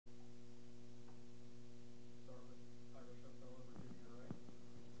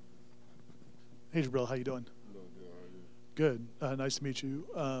Hey, Jabril, how you doing? I'm doing good. How are you? Good. Nice to meet you.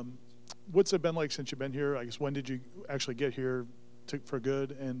 What's it been like since you've been here? I guess when did you actually get here for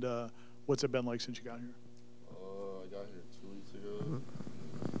good, and what's it been like since you got here? I got here 2 weeks ago.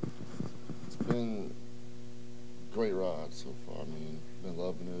 It's been a great ride so far. I mean, been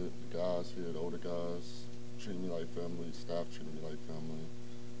loving it. The guys here, the older guys, treating me like family. Staff treating me like family.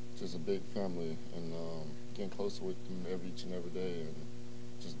 Just a big family, and getting closer with them each and every day, and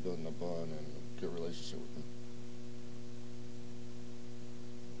just building a bond and a good relationship with them.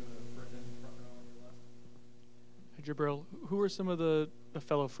 Hey, Jabril, who are some of the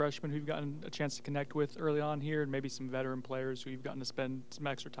fellow freshmen who you've gotten a chance to connect with early on here, and maybe some veteran players who you've gotten to spend some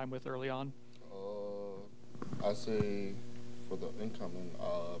extra time with early on? I say for the incoming,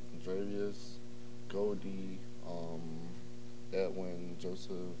 Dravius, Goldie, Edwin,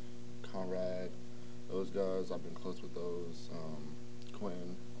 Joseph, Conrad, those guys, I've been close with those.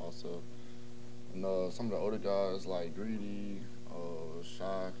 Quinn also. And some of the older guys like Greedy,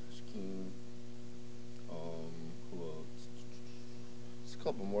 Shaq, Shaquem, who else? There's a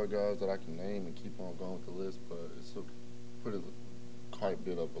couple more guys that I can name and keep on going with the list, but it's a pretty quite a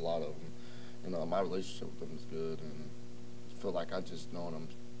bit of a lot of them. And my relationship with them is good, and I feel like I just known them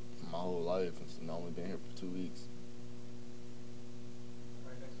my whole life, and I've only been here for 2 weeks.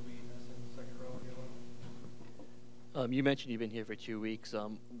 Right next to me, in the second row, yellow. You mentioned you've been here for 2 weeks.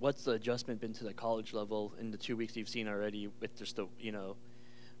 What's the adjustment been to the college level in the 2 weeks you've seen already with just the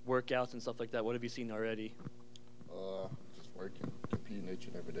workouts and stuff like that? What have you seen already? Just working, competing each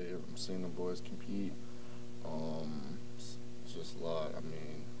and every day. I'm seeing them boys compete. It's just a lot. I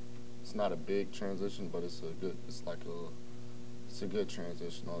mean, it's not a big transition, but it's a good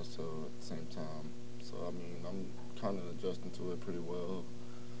transition also at the same time. So I mean, I'm kind of adjusting to it pretty well.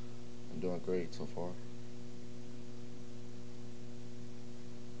 I'm doing great so far.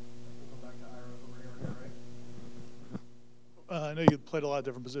 We'll come back to Ira over here again, right? I know you played a lot of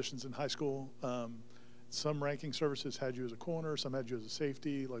different positions in high school. Some ranking services had you as a corner, some had you as a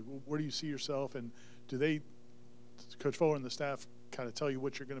safety. Like, where do you see yourself, and do they, Coach Fuller and the staff, kind of tell you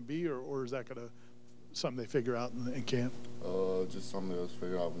what you're going to be, or is that going to something they figure out in camp? Just something else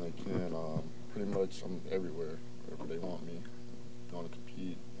figure out when they can. Pretty much I'm everywhere, wherever they want me. Going to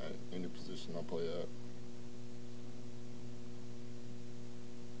compete at any position I play at. Go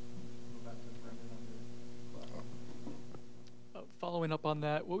back to Brendan on your left. Following up on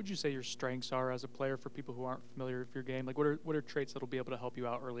that, what would you say your strengths are as a player for people who aren't familiar with your game? Like, what are traits that'll be able to help you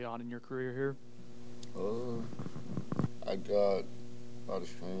out early on in your career here? I got a lot of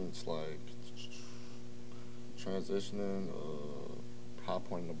strengths like transitioning, high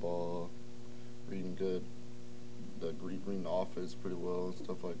pointing the ball, reading good, reading the offense pretty well and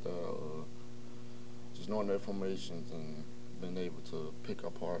stuff like that. Just knowing their formations and being able to pick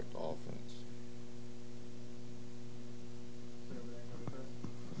apart the offense. Sit over there and go to Chris.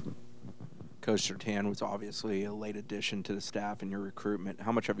 Coach Sertan was obviously a late addition to the staff in your recruitment.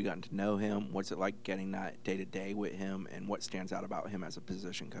 How much have you gotten to know him? What's it like getting that day-to-day with him, and what stands out about him as a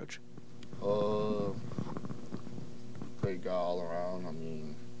position coach? Great guy all around. I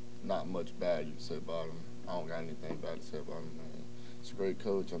mean, not much bad you can say about him. I don't got anything bad to say about him, man. He's a great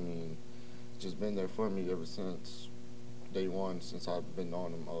coach. I mean, just been there for me ever since day one, since I've been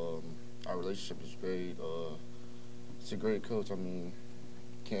on him. Our relationship is great. He's a great coach. I mean,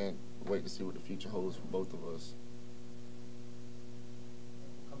 can't wait to see what the future holds for both of us.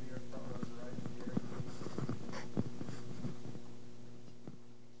 We'll come here in front row to the right here.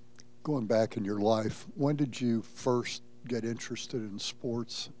 Going back in your life, when did you first get interested in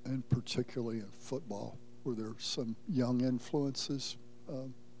sports, and particularly in football? Were there some young influences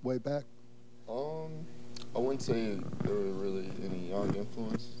way back? I wouldn't say there were really any young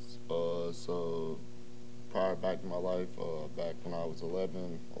influences. So prior back in my life, back when I was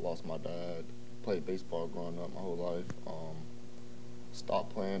 11, I lost my dad. Played baseball growing up my whole life.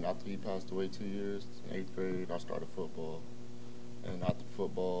 Stopped playing after he passed away 2 years. In 8th grade, I started football. And after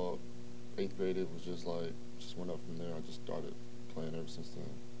football, 8th grade, it was just went up from there. I just started playing ever since then.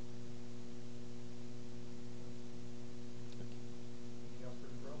 Anything else for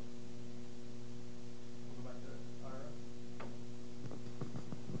Jabril? We'll go back to Ira.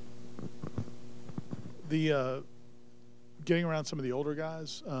 The getting around some of the older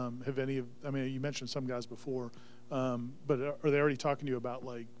guys, have any of, I mean, you mentioned some guys before, but are they already talking to you about,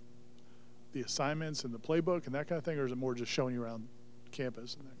 like, the assignments and the playbook and that kind of thing, or is it more just showing you around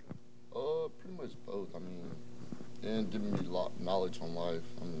campus and that kind of thing? Pretty much both. I mean, and giving me a lot of knowledge on life.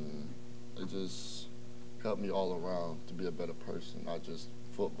 I mean, it just helped me all around to be a better person, not just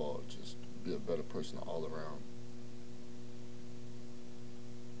football, just be a better person all around.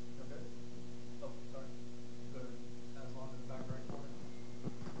 Okay.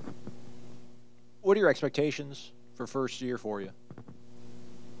 What are your expectations for first year for you?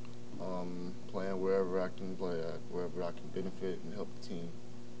 Playing wherever I can play at, wherever I can benefit and help the team.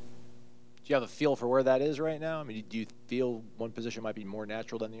 Do you have a feel for where that is right now? I mean, do you feel one position might be more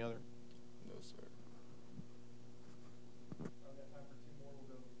natural than the other? No, sir. I've got time for two more.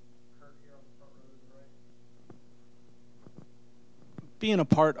 We'll go Kurt here on the front row to the right. Being a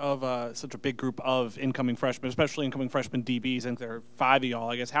part of such a big group of incoming freshmen, especially incoming freshman DBs, I think there are 5 of y'all.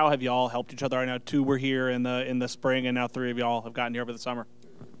 I guess how have y'all helped each other? I know 2 were here in the spring, and now 3 of y'all have gotten here over the summer.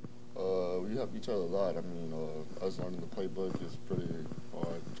 We help each other a lot. I mean, us learning the playbook is pretty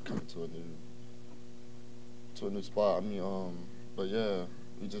hard coming to a new spot. I mean, but yeah,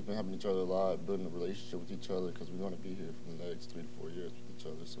 we just been helping each other a lot, building a relationship with each other because we want to be here for the next 3 to 4 years with each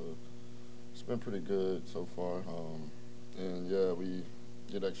other. So it's been pretty good so far. And yeah, we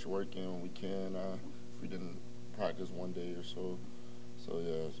get extra work in when we can. If we didn't practice one day or so. So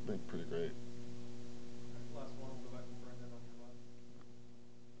yeah, it's been pretty great. Last one. We'll go back to Brendan on your left.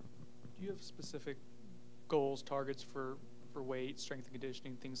 Do you have specific goals, targets for weight, strength and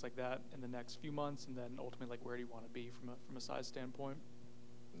conditioning, things like that in the next few months, and then ultimately, like, where do you want to be from a size standpoint?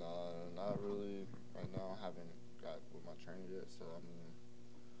 No, not really. Right now, I haven't got with my trainer yet, so I mean,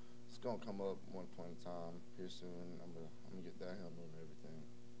 it's gonna come up one point in time here soon. I'm gonna get that handled and everything.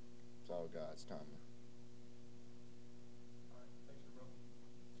 It's all God's timing. All right. Thanks, bro.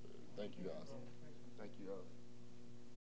 Thank you guys. Thank you guys.